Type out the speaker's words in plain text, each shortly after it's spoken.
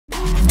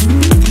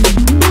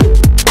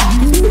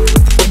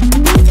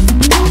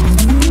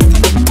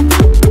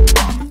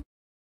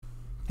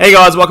Hey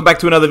guys, welcome back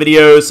to another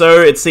video. So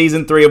it's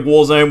season 3 of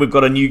Warzone. We've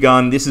got a new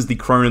gun. This is the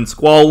CRONEN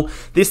SQUALL.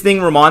 This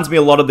thing reminds me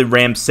a lot of the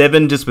Ram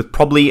 7, just with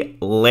probably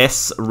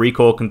less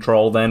recoil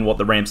control than what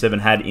the Ram 7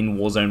 had in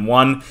Warzone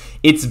 1.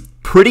 It's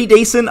pretty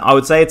decent. I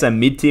would say it's a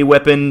mid-tier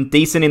weapon,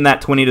 decent in that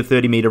 20 to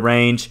 30 meter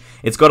range.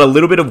 It's got a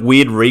little bit of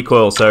weird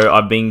recoil, so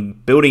I've been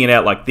building it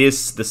out like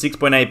this. The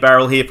 6.8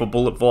 barrel here for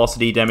bullet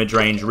velocity, damage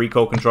range,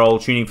 recoil control,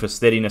 tuning for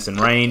steadiness and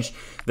range.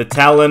 The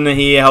Talon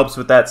here helps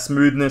with that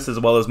smoothness as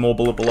well as more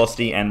bullet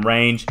velocity and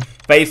range.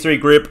 Phase 3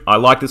 grip, I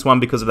like this one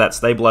because of that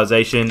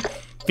stabilization.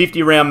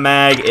 50 round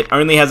mag, it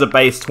only has a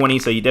base 20,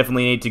 so you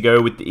definitely need to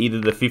go with either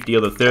the 50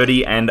 or the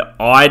 30, and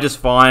I just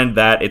find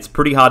that it's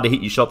pretty hard to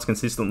hit your shots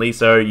consistently,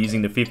 so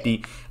using the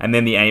 50 and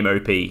then the aim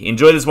OP.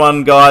 Enjoy this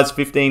one, guys.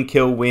 15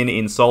 kill win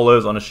in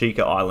solos on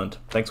Ashika Island.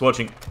 Thanks for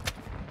watching.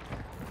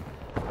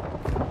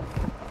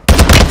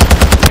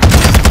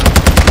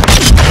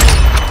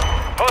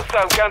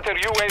 Hostile counter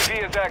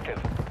UAV is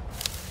active.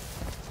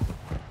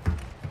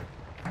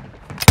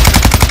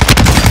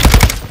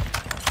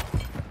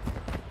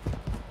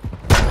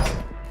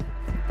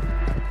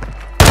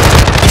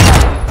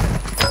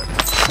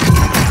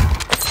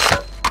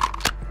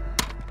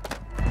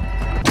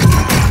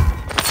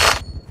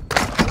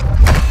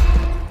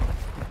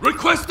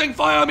 Requesting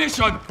fire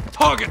mission!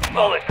 Target!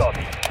 Molotov.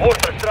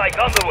 Mortar strike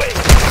on the way.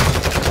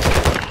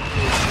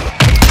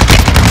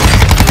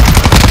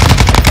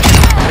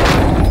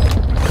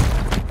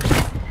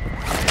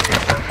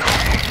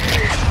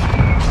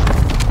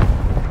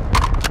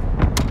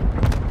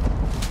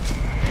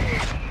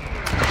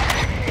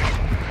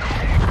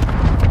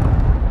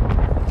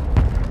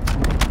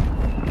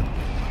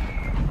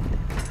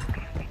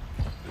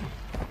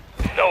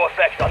 No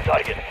effect on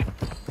target.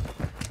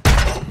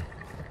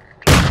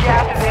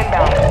 Gas is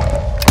inbound.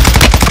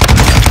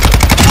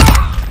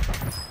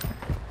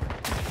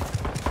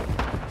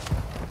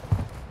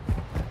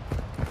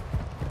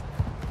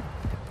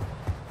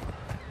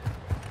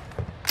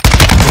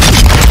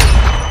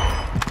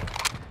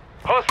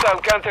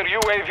 Hostile counter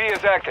UAV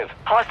is active.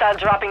 Hostile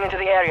dropping into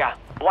the area.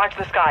 Watch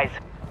the skies.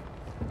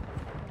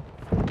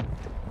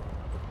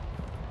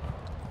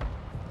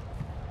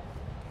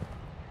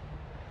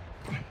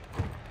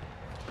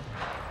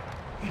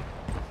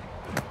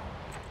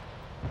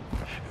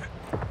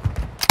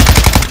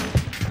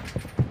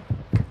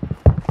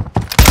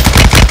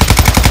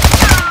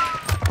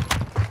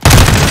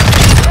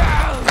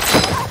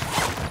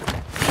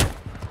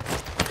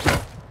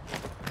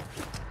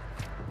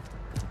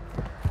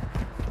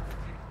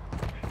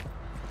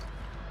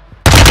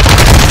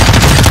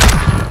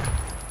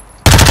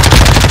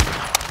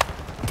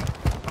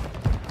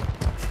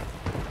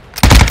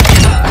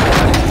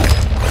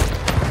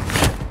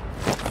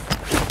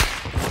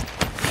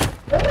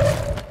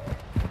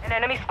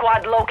 Enemy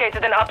squad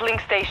located an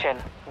uplink station.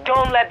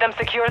 Don't let them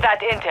secure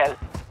that intel.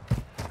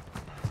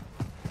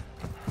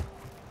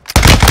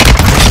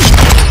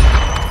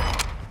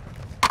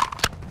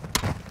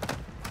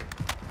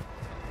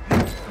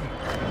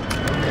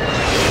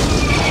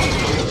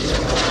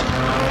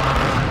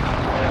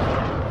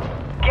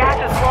 Gas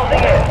is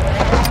closing in.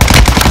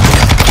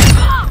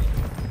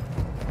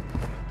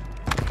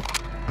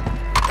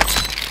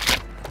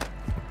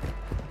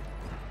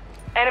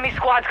 Enemy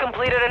squads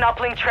completed an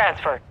uplink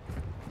transfer.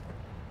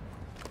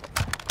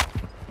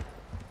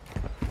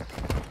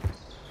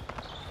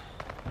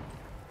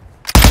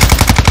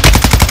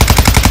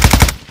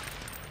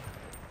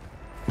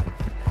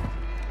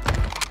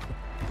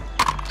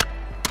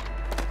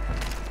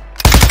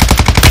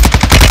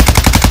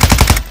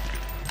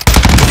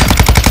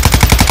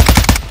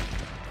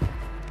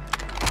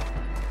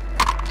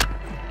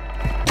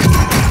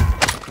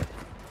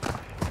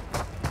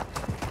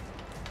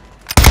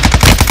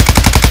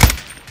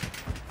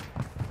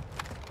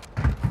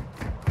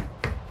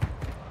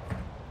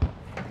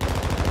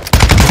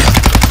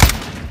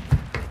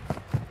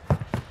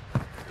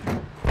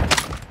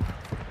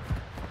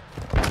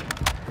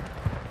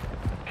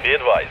 Be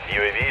advised,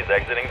 UAV is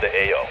exiting the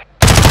AO.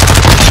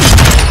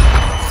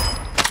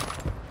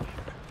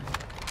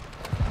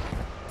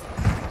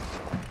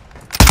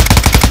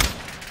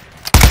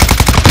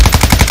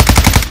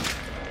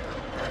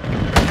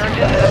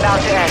 Resurgence is about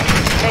to end.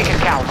 Make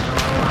it count.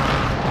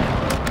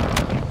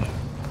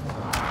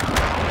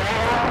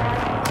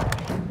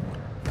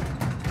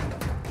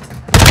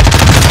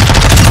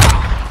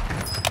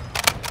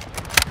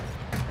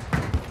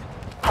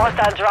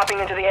 Hostile dropping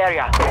into the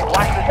area.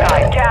 Watch the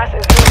sky. Gas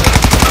is moving.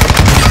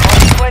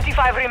 Only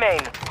 25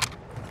 remain.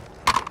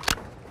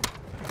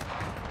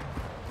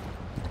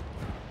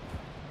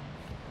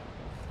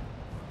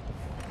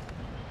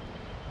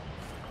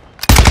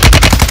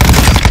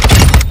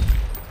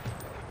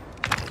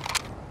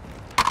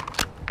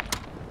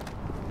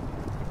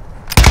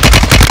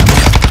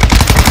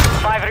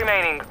 Five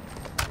remaining.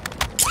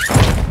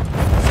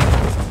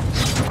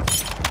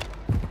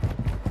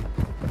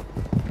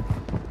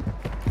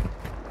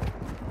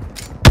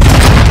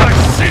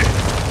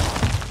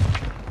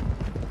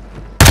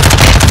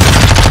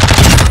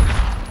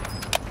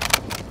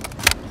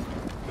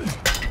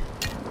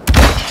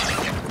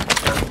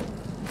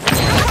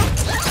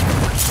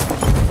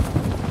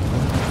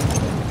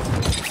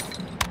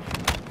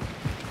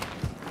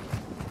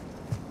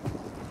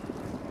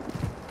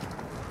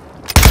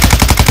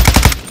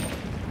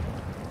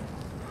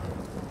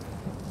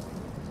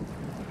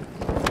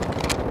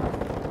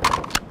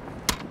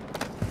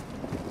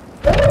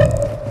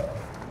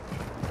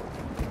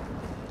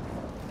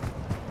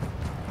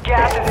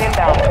 Gas is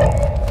inbound.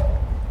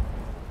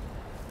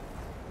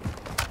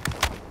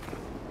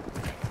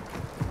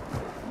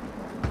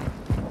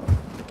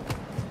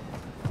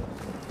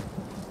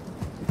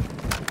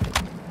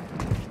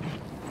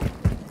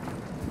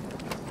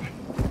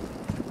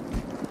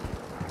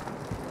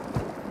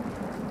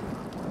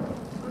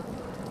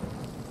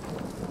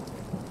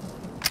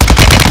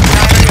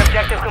 Primary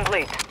objective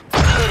complete.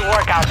 Good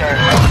work out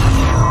there.